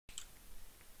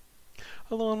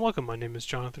Hello and welcome, my name is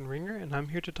Jonathan Ringer and I'm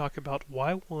here to talk about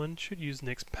why one should use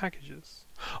Nixpkgs.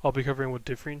 I'll be covering what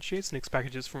differentiates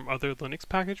Nixpkgs from other Linux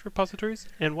package repositories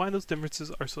and why those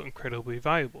differences are so incredibly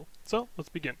valuable. So let's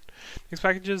begin.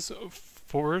 Nixpkgs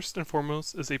first and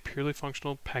foremost is a purely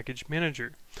functional package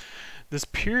manager. This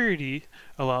purity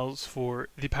allows for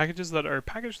the packages that are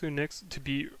packaged through Nix to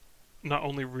be not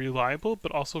only reliable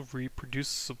but also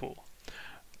reproducible.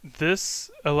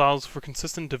 This allows for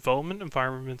consistent development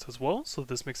environments as well, so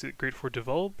this makes it great for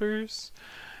developers,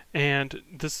 and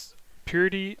this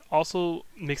purity also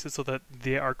makes it so that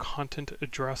they are content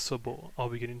addressable. I'll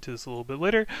be getting to this a little bit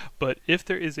later, but if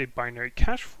there is a binary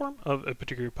cache form of a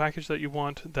particular package that you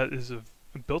want that is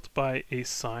built by a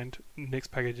signed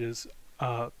Nixpkgs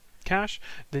cache,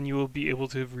 then you will be able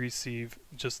to receive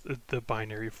just the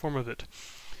binary form of it.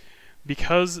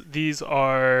 Because these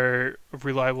are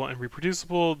reliable and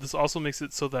reproducible, this also makes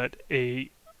it so that a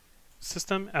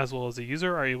system as well as a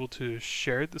user are able to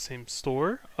share the same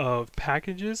store of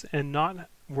packages and not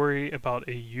worry about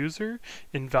a user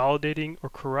invalidating or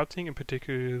corrupting a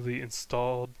particularly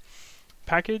installed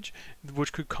package,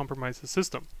 which could compromise the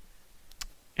system.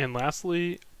 And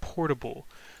lastly, portable.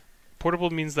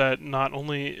 Portable means that not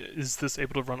only is this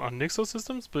able to run on NixOS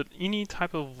systems, but any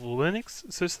type of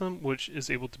Linux system which is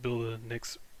able to build a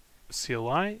Nix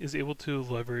CLI is able to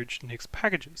leverage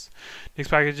Nixpkgs.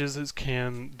 Nixpkgs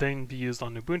can then be used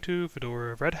on Ubuntu,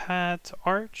 Fedora, Red Hat,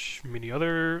 Arch, many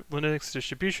other Linux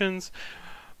distributions,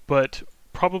 but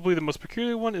probably the most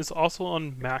peculiar one is also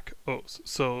on Mac OS.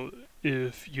 So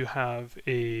if you have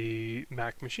a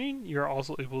Mac machine, you're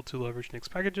also able to leverage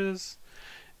Nixpkgs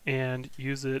and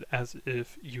use it as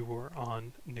if you were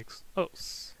on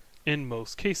NixOS in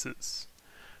most cases.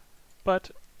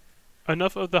 But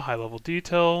enough of the high-level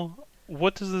detail.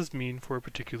 What does this mean for a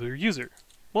particular user?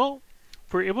 Well,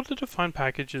 we're able to define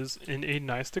packages in a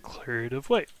nice declarative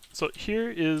way. So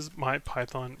here is my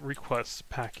Python request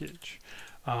package.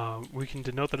 We can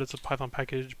denote that it's a Python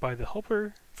package by the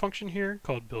helper function here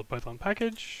called build Python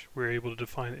package. We're able to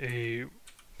define a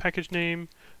package name,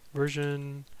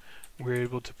 version. We're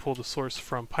able to pull the source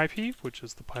from PyP, which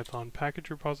is the Python package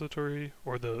repository,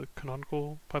 or the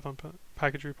canonical Python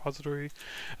package repository,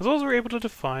 as well as we're able to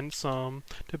define some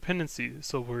dependencies.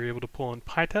 So we're able to pull in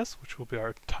PyTest, which will be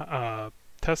our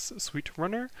test suite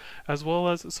runner, as well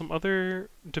as some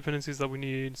other dependencies that we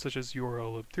need, such as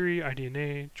URL-lib3,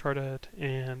 IDNA, Chartet,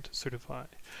 and Certify.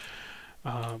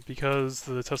 Because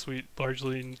the test suite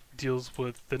largely deals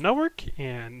with the network,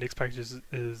 and Nixpkgs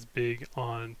is big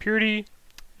on purity,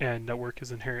 and network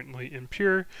is inherently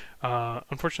impure.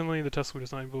 Unfortunately, the test suite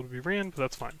is not able to be ran, but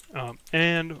that's fine.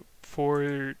 And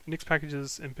for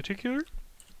Nixpkgs in particular,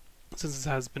 since it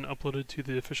has been uploaded to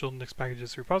the official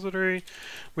Nixpkgs repository,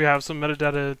 we have some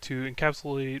metadata to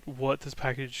encapsulate what this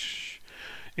package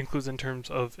includes in terms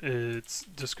of its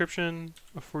description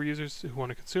for users who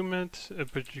want to consume it, a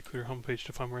particular homepage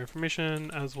to find more information,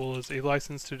 as well as a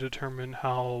license to determine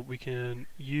how we can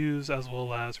use as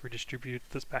well as redistribute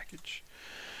this package.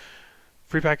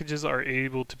 Free packages are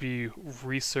able to be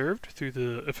reserved through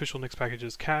the official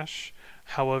Nixpkgs cache.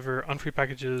 However, unfree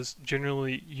packages,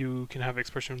 generally you can have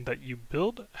expression that you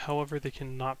build, however they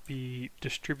cannot be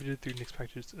distributed through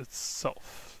Nixpkgs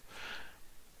itself.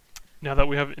 Now that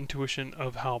we have intuition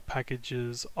of how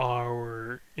packages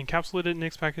are encapsulated in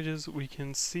Nixpkgs, we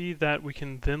can see that we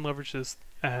can then leverage this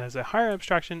as a higher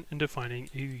abstraction in defining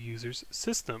a user's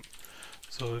system.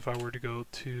 So if I were to go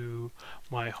to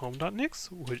my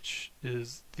home.nix, which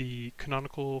is the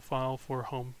canonical file for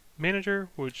home manager,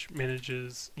 which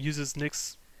uses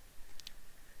Nix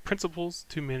principles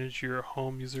to manage your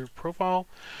home user profile,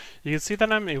 you can see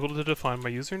that I'm able to define my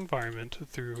user environment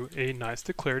through a nice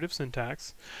declarative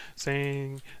syntax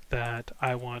saying that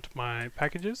I want my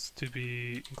packages to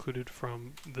be included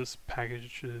from this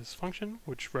packages function,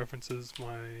 which references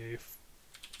my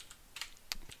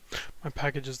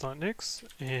packages.nix,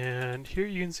 and here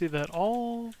you can see that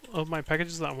all of my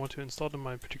packages that I want to install in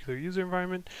my particular user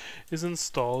environment is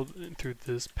installed through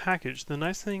this package. The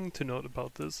nice thing to note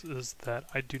about this is that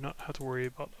I do not have to worry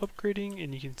about upgrading,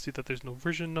 and you can see that there's no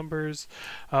version numbers.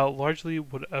 Largely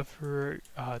whatever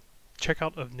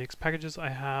checkout of Nixpkgs I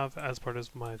have as part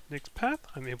of my Nix path,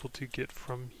 I'm able to get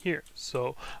from here.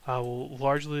 So I will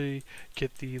largely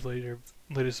get the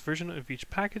latest version of each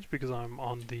package because I'm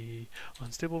on the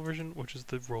unstable version, which is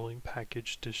the rolling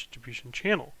package distribution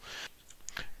channel.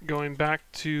 Going back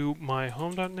to my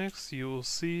home.nix, you will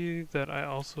see that I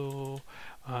also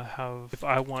have, if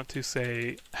I want to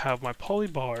say have my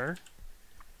polybar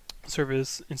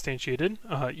service instantiated.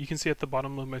 You can see at the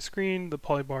bottom of my screen, the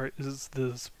polybar is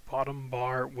this bottom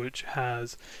bar which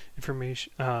has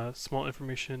information, small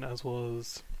information, as well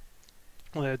as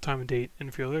time and date and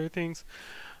a few other things.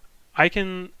 I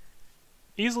can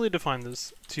easily define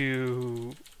this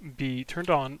to be turned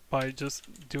on by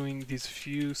just doing these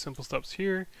few simple steps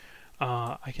here.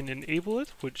 I can enable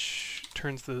it, which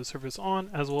turns the service on,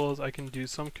 as well as I can do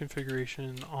some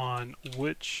configuration on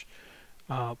which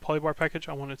polybar package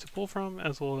I want it to pull from,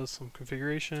 as well as some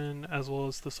configuration, as well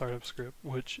as the startup script,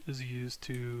 which is used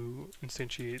to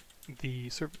instantiate the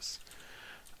service.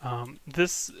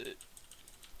 This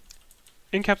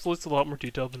encapsulates a lot more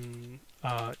detail than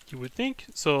you would think.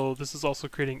 So this is also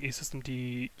creating a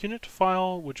systemd unit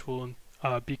file, which will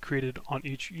be created on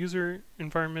each user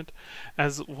environment,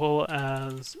 as well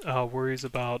as worries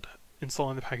about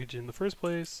installing the package in the first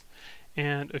place,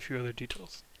 and a few other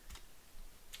details.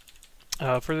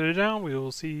 Further down, we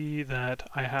will see that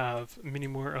I have many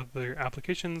more other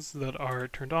applications that are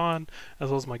turned on, as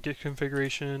well as my Git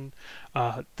configuration.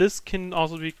 This can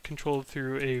also be controlled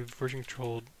through a version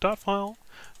control .file,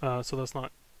 so that's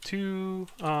not too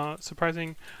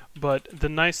surprising, but the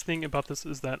nice thing about this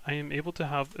is that I am able to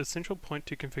have a central point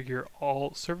to configure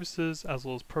all services as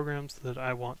well as programs that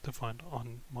I want to find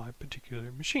on my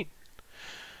particular machine.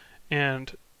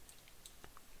 And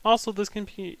also this can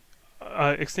be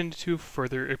extended to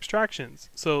further abstractions.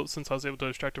 So since I was able to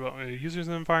abstract about my user's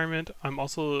environment, I'm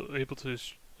also able to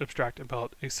abstract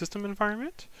about a system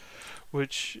environment,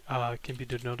 which can be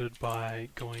denoted by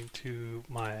going to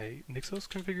my NixOS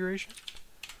configuration.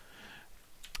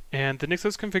 And the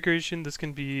NixOS configuration, this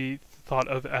can be thought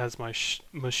of as my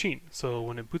machine. So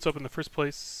when it boots up in the first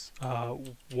place,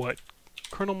 what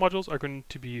kernel modules are going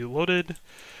to be loaded,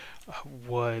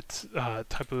 what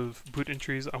type of boot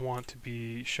entries I want to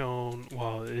be shown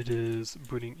while it is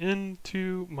booting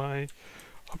into my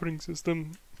operating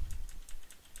system,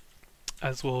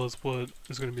 as well as what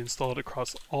is going to be installed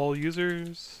across all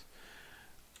users,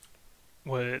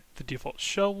 what the default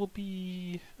shell will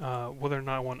be, whether or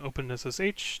not I want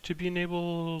OpenSSH to be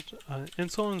enabled, and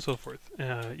so on and so forth.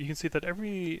 You can see that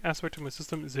every aspect of my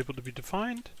system is able to be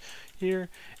defined here,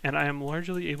 and I am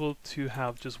largely able to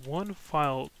have just one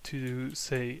file to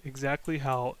say exactly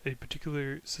how a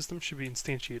particular system should be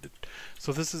instantiated.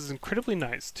 So this is incredibly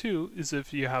nice too, is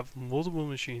if you have multiple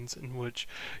machines in which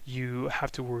you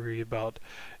have to worry about,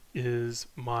 is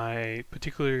my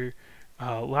particular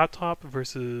laptop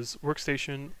versus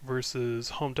workstation versus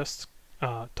home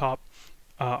desktop,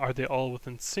 are they all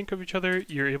within sync of each other?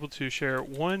 You're able to share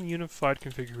one unified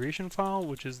configuration file,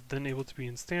 which is then able to be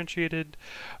instantiated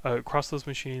across those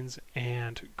machines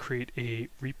and create a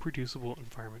reproducible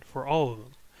environment for all of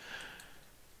them.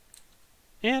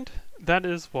 And that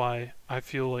is why I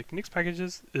feel like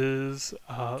Nixpkgs is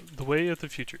the way of the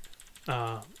future.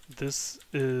 This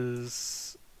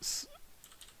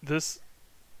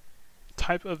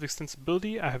type of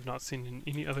extensibility I have not seen in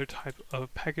any other type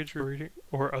of package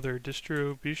or other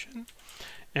distribution,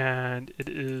 and it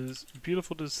is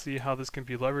beautiful to see how this can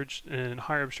be leveraged in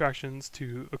higher abstractions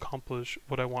to accomplish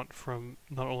what I want from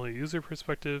not only a user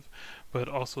perspective but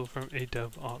also from a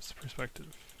DevOps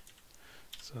perspective.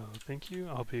 So thank you.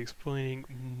 I'll be explaining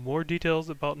more details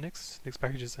about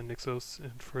Nixpkgs and NixOS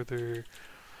in further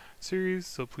series,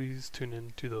 so please tune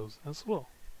in to those as well.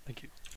 Thank you.